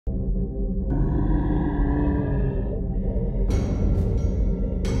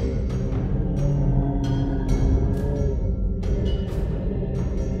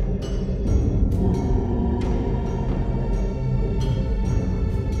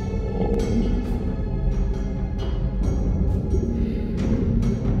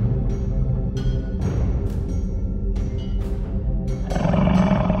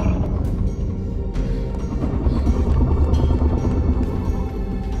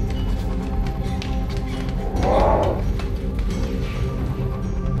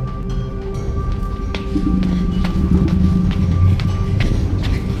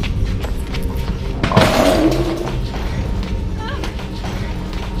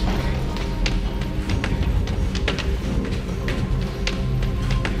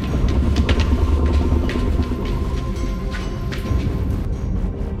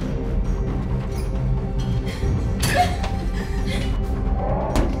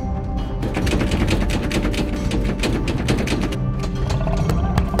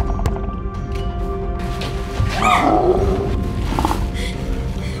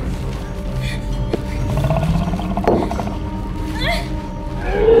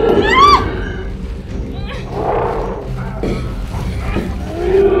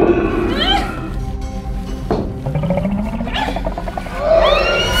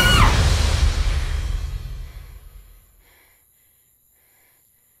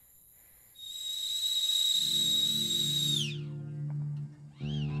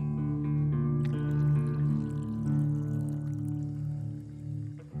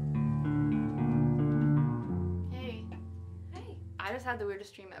the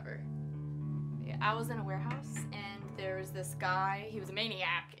weirdest dream ever. I was in a warehouse and there was this guy, he was a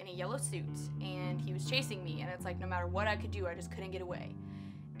maniac in a yellow suit, and he was chasing me, and it's like no matter what I could do, I just couldn't get away.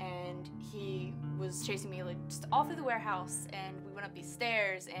 And he was chasing me like just all through the warehouse, and we went up these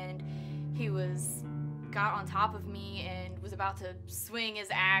stairs, and he got on top of me and was about to swing his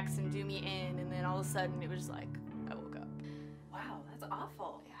axe and do me in, and then all of a sudden it was just like, I woke up. Wow, that's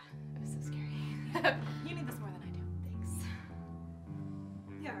awful. Yeah, it was so scary. You need this more than I do. Thanks.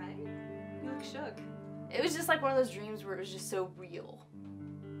 You alright? You look shook. It was just like one of those dreams where it was just so real.